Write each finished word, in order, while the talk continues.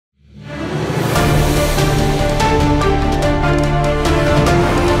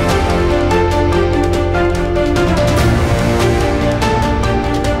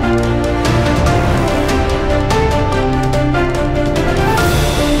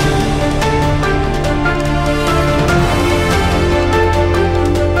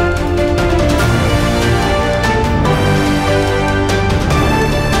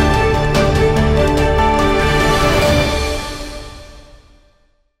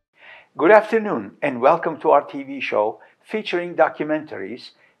Good afternoon and welcome to our TV show featuring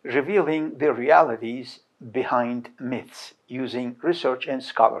documentaries revealing the realities behind myths using research and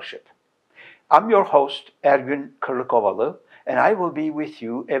scholarship. I'm your host, Ergün Kırlıkovalı, and I will be with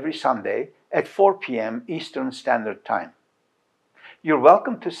you every Sunday at 4 p.m. Eastern Standard Time. You're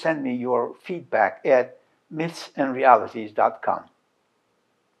welcome to send me your feedback at mythsandrealities.com.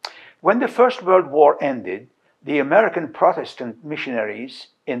 When the First World War ended, the American Protestant missionaries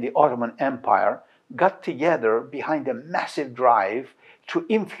in the Ottoman Empire got together behind a massive drive to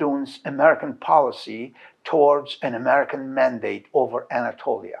influence American policy towards an American mandate over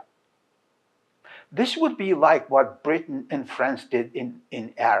Anatolia. This would be like what Britain and France did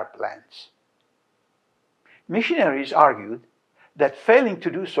in Arab lands. Missionaries argued that failing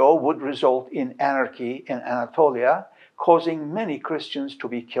to do so would result in anarchy in Anatolia, causing many Christians to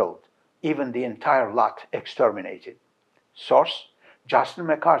be killed, even the entire lot exterminated. Source: Justin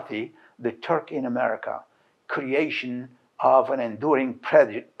McCarthy, The Turk in America, Creation of an Enduring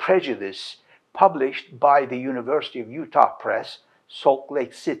Prejudice, published by the University of Utah Press, Salt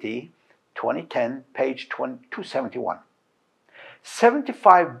Lake City, 2010, page 271.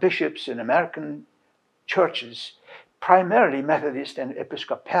 75 bishops in American churches, primarily Methodist and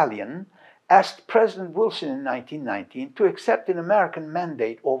Episcopalian, asked President Wilson in 1919 to accept an American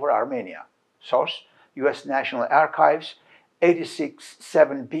mandate over Armenia. Source: U.S. National Archives,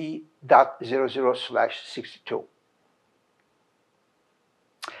 867B.00/62.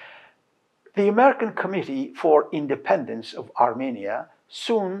 The American Committee for Independence of Armenia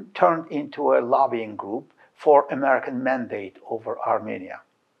soon turned into a lobbying group for American mandate over Armenia.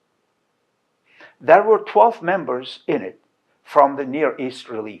 There were 12 members in it from the Near East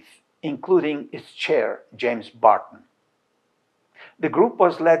Relief, including its chair, James Barton. The group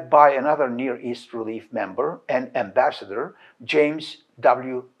was led by another Near East Relief member and ambassador, James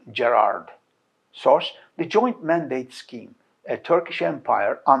W. Gerard. Source: The Joint Mandate Scheme, a Turkish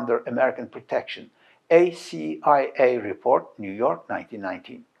Empire under American Protection, ACIA Report, New York,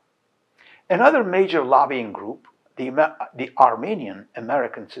 1919. Another major lobbying group, the Armenian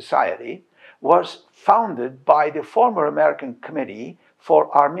American Society, was founded by the former American Committee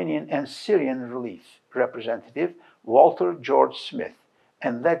for Armenian and Syrian Relief Representative Walter George Smith,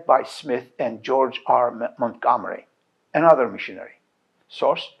 and led by Smith and George R. Montgomery, another missionary.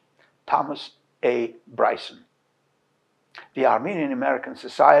 Source: Thomas A. Bryson. The Armenian American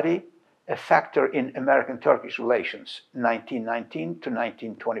Society, a factor in American-Turkish relations, 1919 to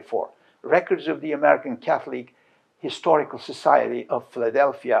 1924. Records of the American Catholic Historical Society of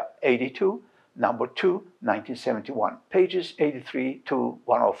Philadelphia, 82, number 2, 1971, pages 83 to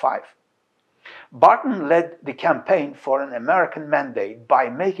 105. Barton led the campaign for an American mandate by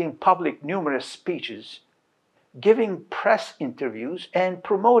making public numerous speeches, giving press interviews, and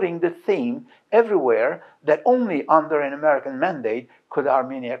promoting the theme everywhere that only under an American mandate could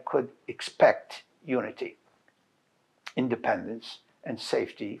Armenia expect unity, independence, and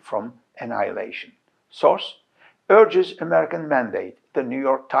safety from annihilation. Source: Urges American Mandate, The New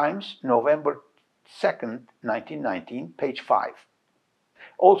York Times, November 2nd, 1919, page 5.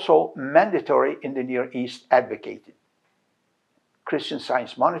 Also mandatory in the Near East advocated. Christian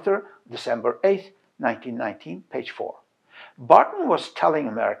Science Monitor, December 8th, 1919, page 4. Barton was telling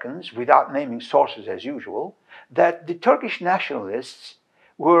Americans, without naming sources as usual, that the Turkish nationalists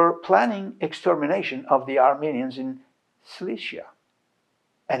were planning extermination of the Armenians in Cilicia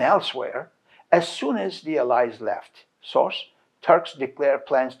and elsewhere as soon as the Allies left. Source: Turks declare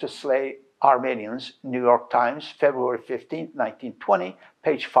plans to slay Armenians, New York Times, February 15, 1920,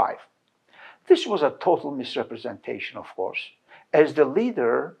 page 5. This was a total misrepresentation, of course, as the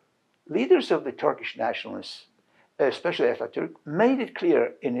leaders of the Turkish nationalists, especially Atatürk, made it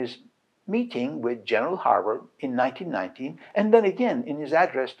clear in his meeting with General Harvard in 1919, and then again in his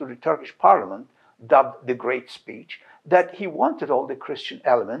address to the Turkish parliament, dubbed the Great Speech, that he wanted all the Christian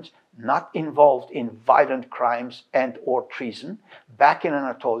elements not involved in violent crimes and or treason back in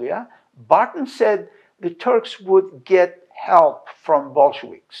Anatolia. Barton said the Turks would get help from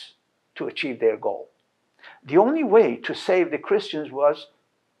Bolsheviks to achieve their goal. The only way to save the Christians was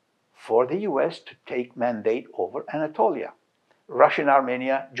for the U.S. to take mandate over Anatolia, Russian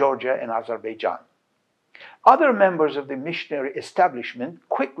Armenia, Georgia, and Azerbaijan. Other members of the missionary establishment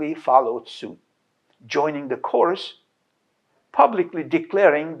quickly followed suit, joining the chorus, publicly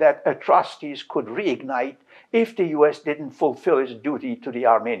declaring that atrocities could reignite if the U.S. didn't fulfill its duty to the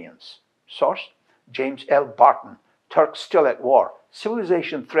Armenians. Source: James L. Barton, Turks Still at War,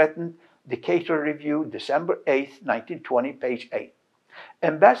 Civilization Threatened, Decatur Review, December 8, 1920, page 8.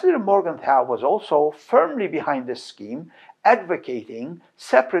 Ambassador Morgenthau was also firmly behind this scheme, advocating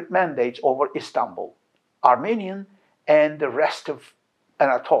separate mandates over Istanbul, Armenian, and the rest of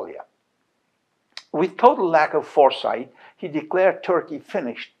Anatolia. With total lack of foresight, he declared Turkey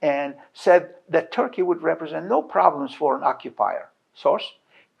finished and said that Turkey would represent no problems for an occupier. Source: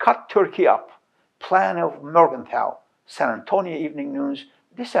 Cut Turkey Up, Plan of Morgenthau, San Antonio Evening News,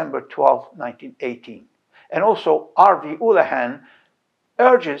 December 12, 1918. And also R.V. Ulahan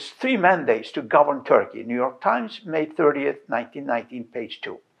urges 3 mandates to govern Turkey. New York Times, May 30th, 1919, page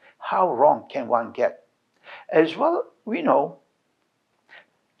 2. How wrong can one get? As well, we know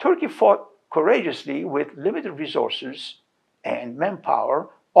Turkey fought courageously with limited resources and manpower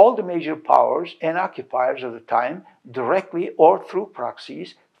all the major powers and occupiers of the time, directly or through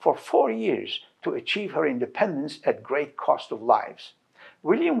proxies, for 4 years to achieve her independence at great cost of lives.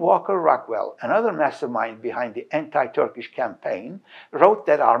 William Walker Rockwell, another mastermind behind the anti-Turkish campaign, wrote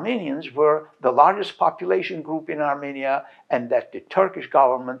that Armenians were the largest population group in Armenia and that the Turkish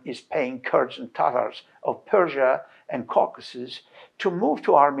government is paying Kurds and Tatars of Persia and Caucuses to move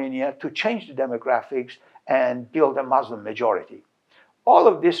to Armenia to change the demographics and build a Muslim majority. All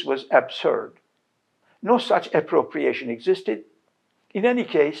of this was absurd. No such appropriation existed. In any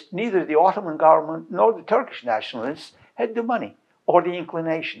case, neither the Ottoman government nor the Turkish nationalists had the money or the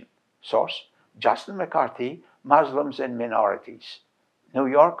inclination. Source: Justin McCarthy, Muslims and Minorities. New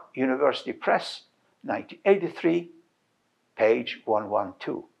York University Press, 1983, page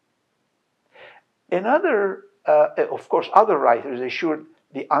 112. Of course, other writers assured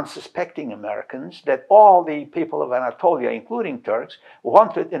the unsuspecting Americans that all the people of Anatolia, including Turks,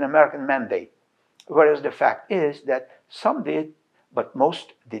 wanted an American mandate, whereas the fact is that some did, but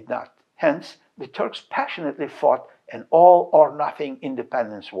most did not. Hence, the Turks passionately fought an all-or-nothing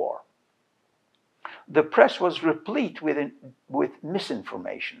independence war. The press was replete with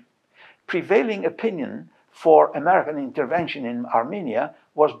misinformation. Prevailing opinion for American intervention in Armenia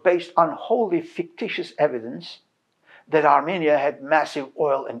was based on wholly fictitious evidence that Armenia had massive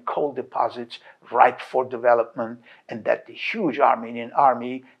oil and coal deposits ripe for development and that the huge Armenian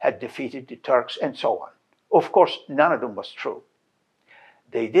army had defeated the Turks and so on. Of course, none of them was true.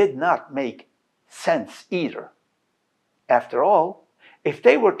 They did not make sense either. After all, if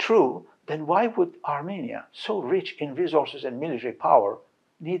they were true, then why would Armenia, so rich in resources and military power,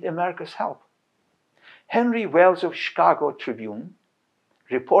 need America's help? Henry Wells of Chicago Tribune,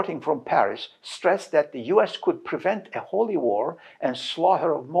 reporting from Paris, stressed that the U.S. could prevent a holy war and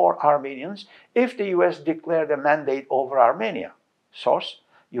slaughter of more Armenians if the U.S. declared a mandate over Armenia. Source: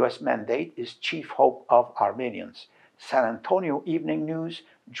 U.S. mandate is chief hope of Armenians. San Antonio Evening News,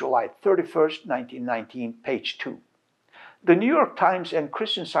 July 31st, 1919, page 2. The New York Times and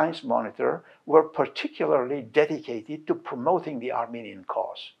Christian Science Monitor were particularly dedicated to promoting the Armenian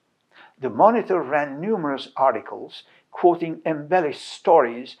cause. The Monitor ran numerous articles quoting embellished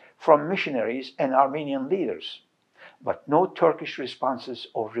stories from missionaries and Armenian leaders, but no Turkish responses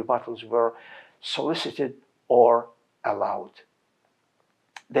or rebuttals were solicited or allowed.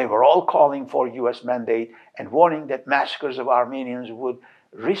 They were all calling for U.S. mandate and warning that massacres of Armenians would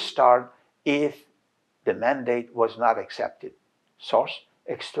restart if the mandate was not accepted. Source: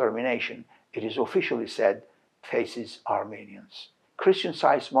 extermination, it is officially said, faces Armenians. Christian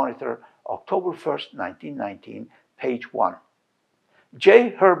Science Monitor, October 1st, 1919, page 1. J.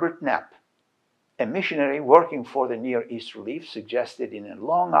 Herbert Knapp, a missionary working for the Near East Relief, suggested in a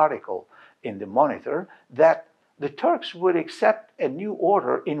long article in the Monitor that the Turks would accept a new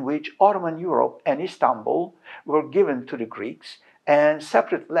order in which Ottoman Europe and Istanbul were given to the Greeks and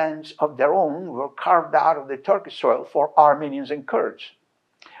separate lands of their own were carved out of the Turkish soil for Armenians and Kurds.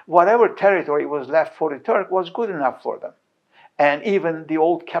 Whatever territory was left for the Turk was good enough for them, and even the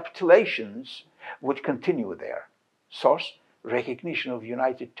old capitulations would continue there. Source: recognition of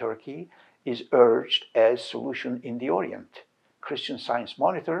united Turkey is urged as solution in the Orient. Christian Science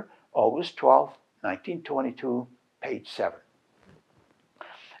Monitor, August 12, 1922, page 7.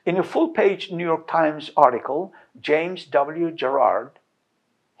 In a full-page New York Times article, James W. Gerard,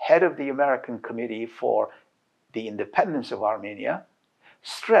 head of the American Committee for the Independence of Armenia,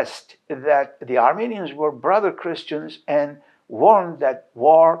 stressed that the Armenians were brother Christians and warned that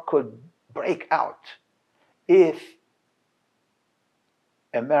war could break out if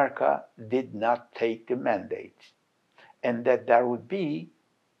America did not take the mandate, and that there would be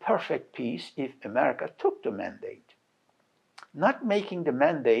perfect peace if America took the mandate. Not making the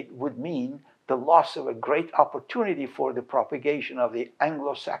mandate would mean the loss of a great opportunity for the propagation of the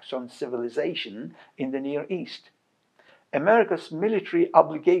Anglo-Saxon civilization in the Near East. America's military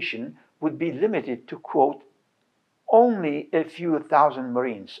obligation would be limited to, quote, only a few thousand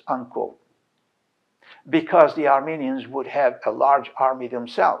Marines, unquote. because the Armenians would have a large army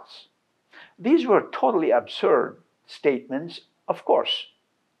themselves. These were totally absurd statements, of course,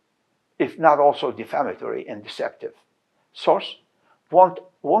 if not also defamatory and deceptive. Source: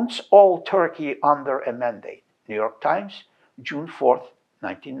 Wants all Turkey under a mandate. New York Times, June 4th,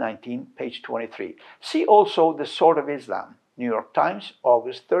 1919, page 23. See also The Sword of Islam. New York Times,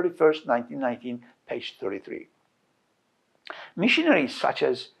 August 31st, 1919, page 33. Missionaries such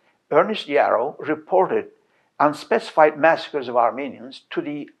as Ernest Yarrow reported unspecified massacres of Armenians to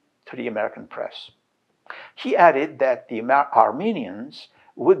the American press. He added that the Armenians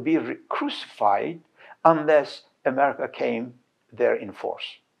would be crucified unless America came there in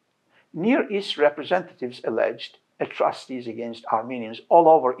force. Near East representatives alleged atrocities against Armenians all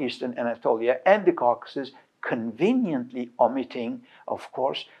over eastern Anatolia and the Caucasus, conveniently omitting, of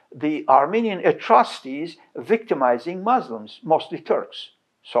course, the Armenian atrocities victimizing Muslims, mostly Turks.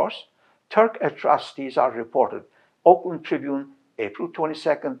 Source: Turk atrocities are reported. Oakland Tribune, April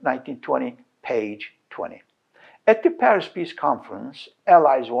 22nd, 1920, page 20. At the Paris Peace Conference,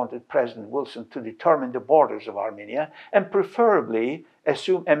 Allies wanted President Wilson to determine the borders of Armenia and preferably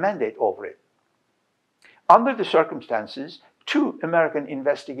assume a mandate over it. Under the circumstances, 2 American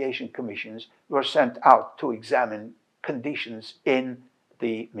investigation commissions were sent out to examine conditions in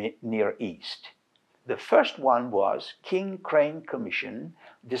the Near East. The first one was King Crane Commission,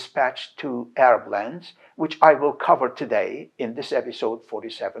 dispatched to Arab lands, which I will cover today in this episode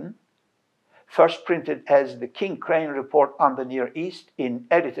 47. First printed as the King Crane Report on the Near East in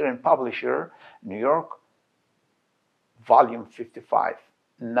Editor and Publisher, New York, Volume 55,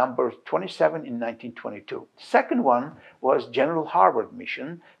 number 27 in 1922. Second one was General Harvard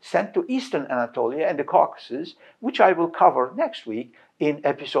Mission, sent to Eastern Anatolia and the Caucasus, which I will cover next week in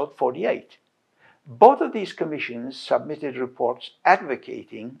episode 48. Both of these commissions submitted reports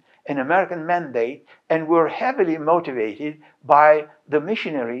advocating an American mandate and were heavily motivated by the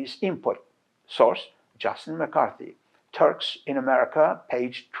missionaries' input. Source: Justin McCarthy, Turks in America,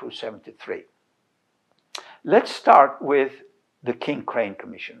 page 273. Let's start with the King Crane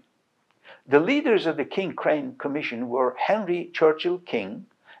Commission. The leaders of the King Crane Commission were Henry Churchill King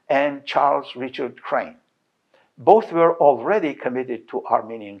and Charles Richard Crane. Both were already committed to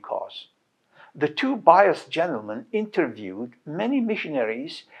Armenian cause. The 2 biased gentlemen interviewed many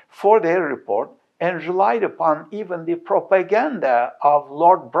missionaries for their report and relied upon even the propaganda of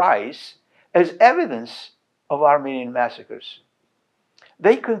Lord Bryce as evidence of Armenian massacres.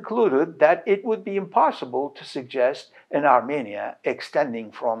 They concluded that it would be impossible to suggest an Armenia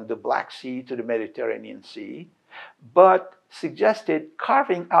extending from the Black Sea to the Mediterranean Sea, but suggested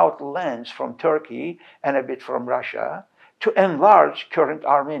carving out lands from Turkey and a bit from Russia to enlarge current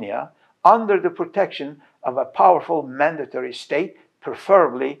Armenia under the protection of a powerful mandatory state,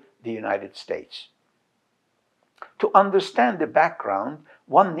 preferably the United States. To understand the background,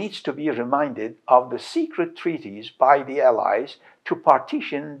 one needs to be reminded of the secret treaties by the Allies to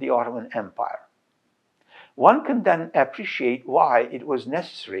partition the Ottoman Empire. One can then appreciate why it was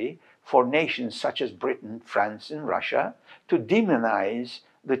necessary for nations such as Britain, France, and Russia to demonize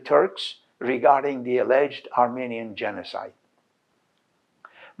the Turks regarding the alleged Armenian genocide.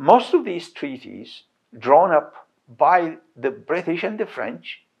 Most of these treaties, drawn up by the British and the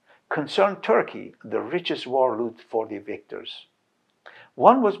French, concerned Turkey, the richest warlord for the victors.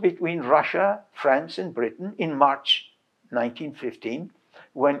 One was between Russia, France, and Britain in March 1915,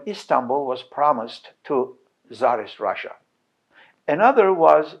 when Istanbul was promised to Tsarist Russia. Another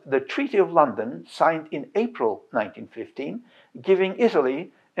was the Treaty of London, signed in April 1915, giving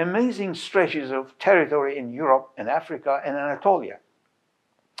Italy amazing stretches of territory in Europe and Africa and Anatolia.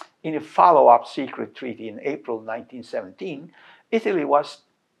 In a follow-up secret treaty in April 1917, Italy was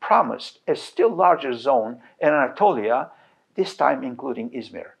promised a still larger zone in Anatolia, this time including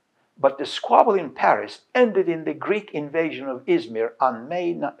Izmir. But the squabble in Paris ended in the Greek invasion of Izmir on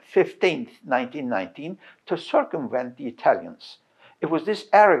May 15, 1919, to circumvent the Italians. It was this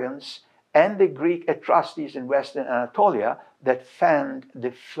arrogance and the Greek atrocities in Western Anatolia that fanned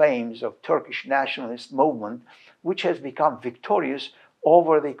the flames of Turkish nationalist movement, which has become victorious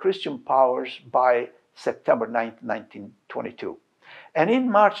over the Christian powers by September 9, 1922. And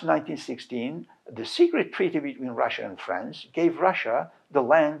in March 1916, the secret treaty between Russia and France gave Russia the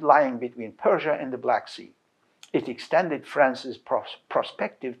land lying between Persia and the Black Sea. It extended France's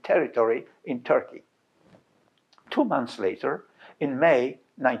prospective territory in Turkey. 2 months later, in May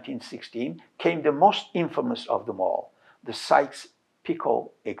 1916, came the most infamous of them all, the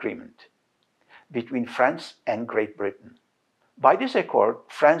Sykes-Picot Agreement between France and Great Britain. By this accord,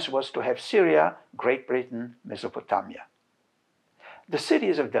 France was to have Syria, Great Britain, Mesopotamia. The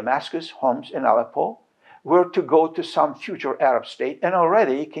cities of Damascus, Homs, and Aleppo were to go to some future Arab state, and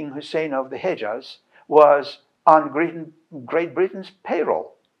already King Hussein of the Hejaz was on Great Britain's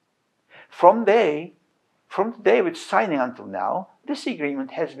payroll. From the day of its signing until now, this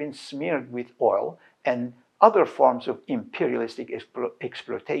agreement has been smeared with oil and other forms of imperialistic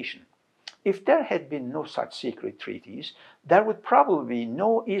exploitation. If there had been no such secret treaties, there would probably be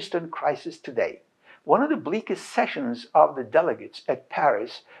no Eastern crisis today. One of the bleakest sessions of the delegates at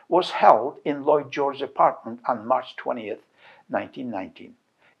Paris was held in Lloyd George's apartment on March 20th, 1919.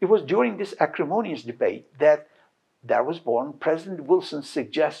 It was during this acrimonious debate that there was born President Wilson's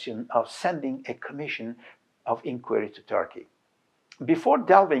suggestion of sending a commission of inquiry to Turkey. Before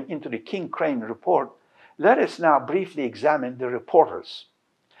delving into the King-Crane report, let us now briefly examine the reporters.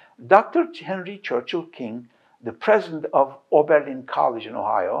 Dr. Henry Churchill King, the president of Oberlin College in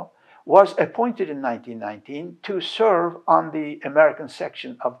Ohio, was appointed in 1919 to serve on the American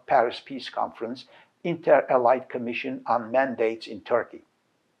section of Paris Peace Conference Inter-Allied Commission on Mandates in Turkey.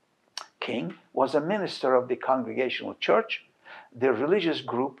 King was a minister of the Congregational Church, the religious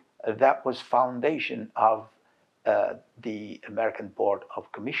group that was foundation of the American Board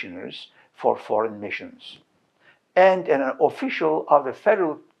of Commissioners for Foreign Missions, and an official of the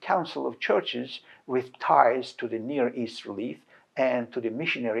Federal Council of Churches with ties to the Near East Relief and to the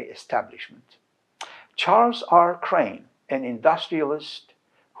missionary establishment. Charles R. Crane, an industrialist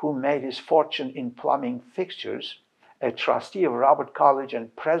who made his fortune in plumbing fixtures, a trustee of Robert College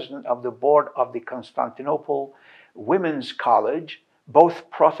and president of the board of the Constantinople Women's College, both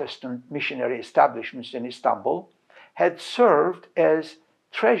Protestant missionary establishments in Istanbul, had served as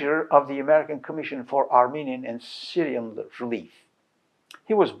treasurer of the American Commission for Armenian and Syrian Relief.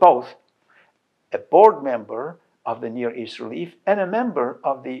 He was both a board member of the Near East Relief and a member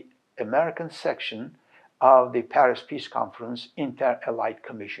of the American section of the Paris Peace Conference Inter-Allied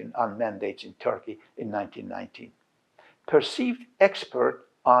Commission on Mandates in Turkey in 1919. Perceived expert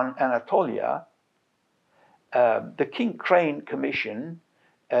on Anatolia, the King-Crane Commission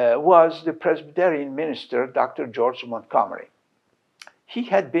was the Presbyterian minister Dr. George Montgomery. He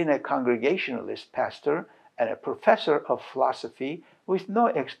had been a Congregationalist pastor and a professor of philosophy with no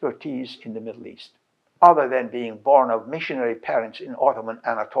expertise in the Middle East, other than being born of missionary parents in Ottoman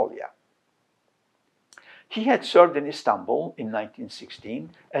Anatolia. He had served in Istanbul in 1916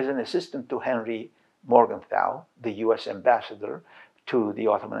 as an assistant to Henry Morgenthau, the U.S. ambassador to the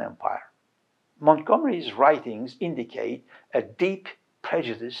Ottoman Empire. Montgomery's writings indicate a deep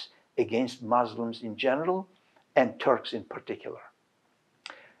prejudice against Muslims in general and Turks in particular.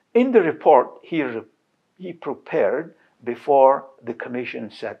 In the report he prepared before the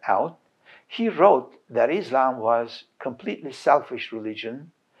commission set out, he wrote that Islam was a completely selfish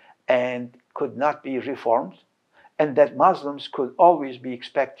religion and could not be reformed, and that Muslims could always be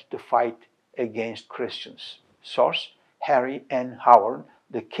expected to fight against Christians. Source: Harry N. Howard,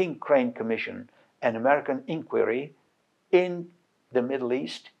 The King-Crane Commission, an American Inquiry in the Middle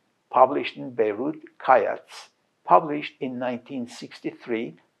East, published in Beirut, Caucuses, published in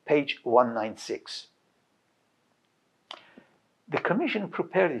 1963, page 196. The commission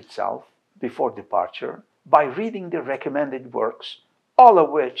prepared itself before departure by reading the recommended works, all of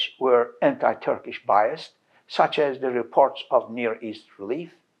which were anti-Turkish biased, such as the reports of Near East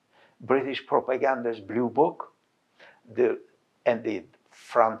Relief, British propaganda's Blue Book, and the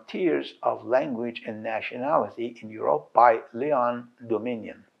Frontiers of Language and Nationality in Europe by Leon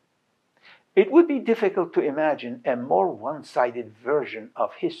Dominion. It would be difficult to imagine a more one-sided version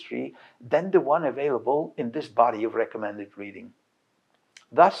of history than the one available in this body of recommended reading.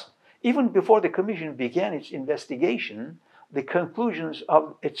 Thus, even before the Commission began its investigation, the conclusions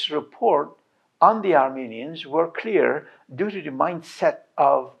of its report on the Armenians were clear due to the mindset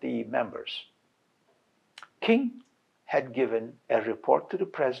of the members. King had given a report to the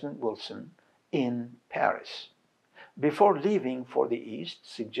President Wilson in Paris before leaving for the East,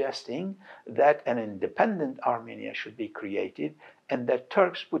 suggesting that an independent Armenia should be created and that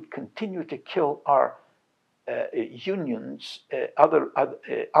Turks would continue to kill our unions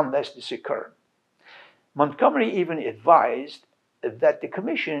unless this occurred. Montgomery even advised that the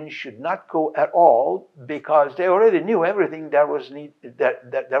commission should not go at all because they already knew everything that was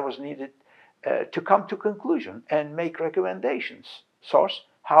needed to come to conclusion and make recommendations. Source: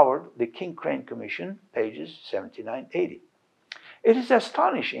 Howard, The King-Crane Commission, pages 79-80. It is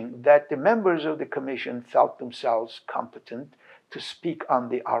astonishing that the members of the commission felt themselves competent to speak on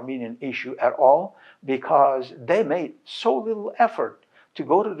the Armenian issue at all because they made so little effort to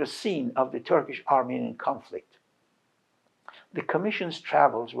go to the scene of the Turkish-Armenian conflict. The Commission's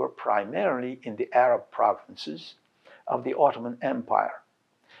travels were primarily in the Arab provinces, of the Ottoman Empire.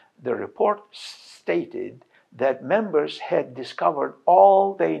 The report stated that members had discovered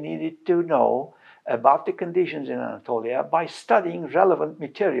all they needed to know about the conditions in Anatolia by studying relevant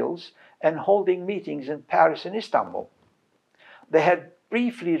materials and holding meetings in Paris and Istanbul. They had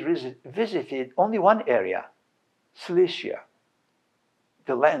briefly visited only one area, Cilicia,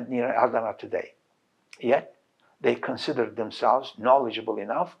 the land near Adana today. Yet, they considered themselves knowledgeable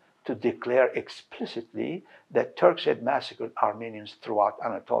enough to declare explicitly that Turks had massacred Armenians throughout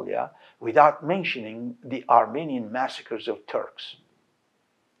Anatolia without mentioning the Armenian massacres of Turks.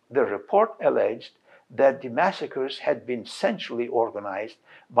 The report alleged that the massacres had been centrally organized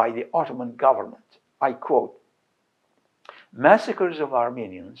by the Ottoman government. I quote, "Massacres of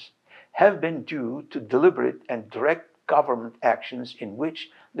Armenians have been due to deliberate and direct government actions in which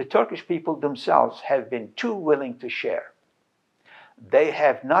the Turkish people themselves have been too willing to share. They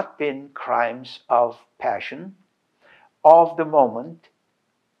have not been crimes of passion, of the moment,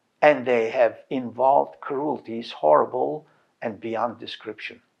 and they have involved cruelties horrible and beyond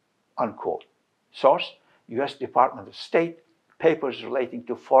description." Unquote. Source, U.S. Department of State, Papers Relating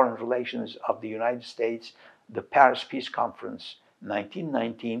to Foreign Relations of the United States, the Paris Peace Conference,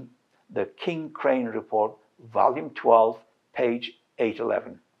 1919, the King-Crane Report, Volume 12, page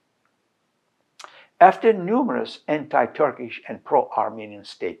 811. After numerous anti-Turkish and pro-Armenian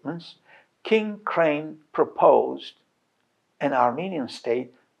statements, King-Crane proposed an Armenian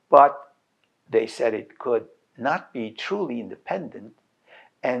state, but they said it could not be truly independent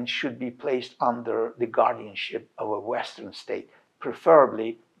and should be placed under the guardianship of a Western state,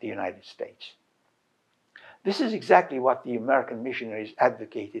 preferably the United States. This is exactly what the American missionaries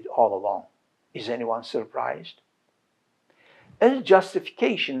advocated all along. Is anyone surprised? As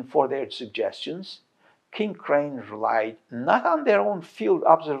justification for their suggestions, King-Crane relied not on their own field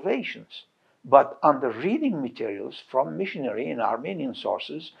observations, but on the reading materials from missionary and Armenian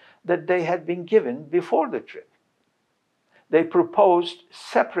sources that they had been given before the trip. They proposed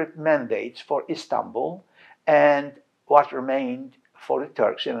separate mandates for Istanbul and what remained for the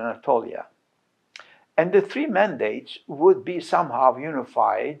Turks in Anatolia. And the three mandates would be somehow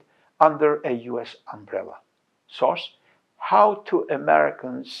unified under a U.S. umbrella. Source, how two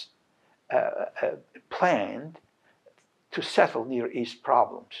Americans planned to settle Near East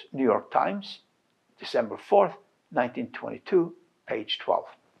problems. New York Times, December 4th, 1922, page 12.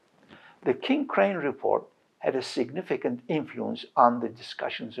 The King-Crane Report had a significant influence on the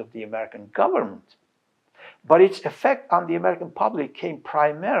discussions of the American government, but its effect on the American public came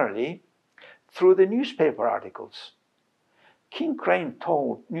primarily through the newspaper articles. King-Crane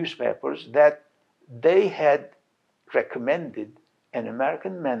told newspapers that they had recommended an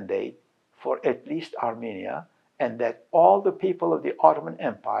American mandate for at least Armenia, and that all the people of the Ottoman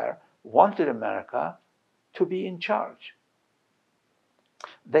Empire wanted America to be in charge.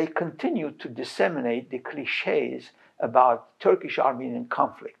 They continued to disseminate the cliches about Turkish-Armenian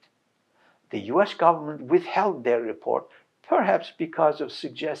conflict. The U.S. government withheld their report, perhaps because of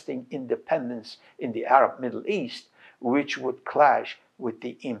suggesting independence in the Arab Middle East, which would clash with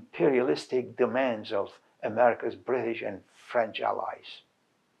the imperialistic demands of America's British and French allies.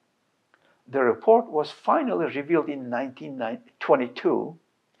 The report was finally revealed in 1922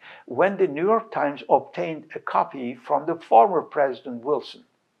 when the New York Times obtained a copy from the former President Wilson.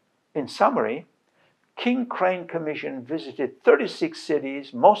 In summary, King-Crane Commission visited 36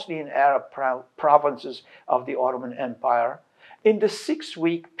 cities, mostly in Arab provinces of the Ottoman Empire, in the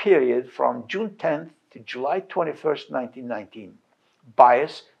 6-week period from June 10th to July 21st, 1919.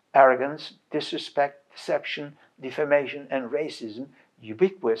 Bias, arrogance, disrespect, deception, defamation, and racism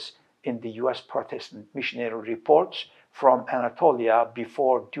ubiquitous in the U.S. Protestant missionary reports from Anatolia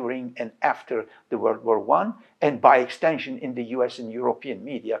before, during, and after the World War I, and by extension in the U.S. and European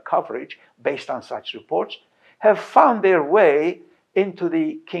media coverage based on such reports, have found their way into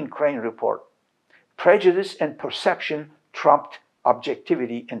the King-Crane Report. Prejudice and perception trumped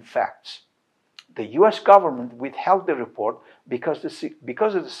objectivity and facts. The U.S. government withheld the report because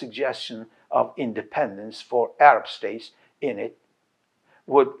of the suggestion of independence for Arab states in it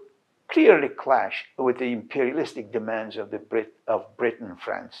would clearly clash with the imperialistic demands of Britain and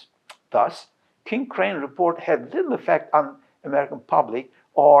France. Thus, King-Crane Report had little effect on American public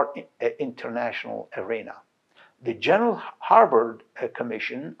or international arena. The General Harvard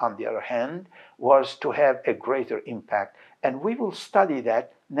Commission, on the other hand, was to have a greater impact, and we will study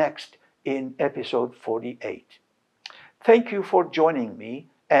that next in episode 48. Thank you for joining me,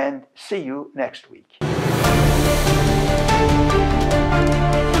 and see you next week.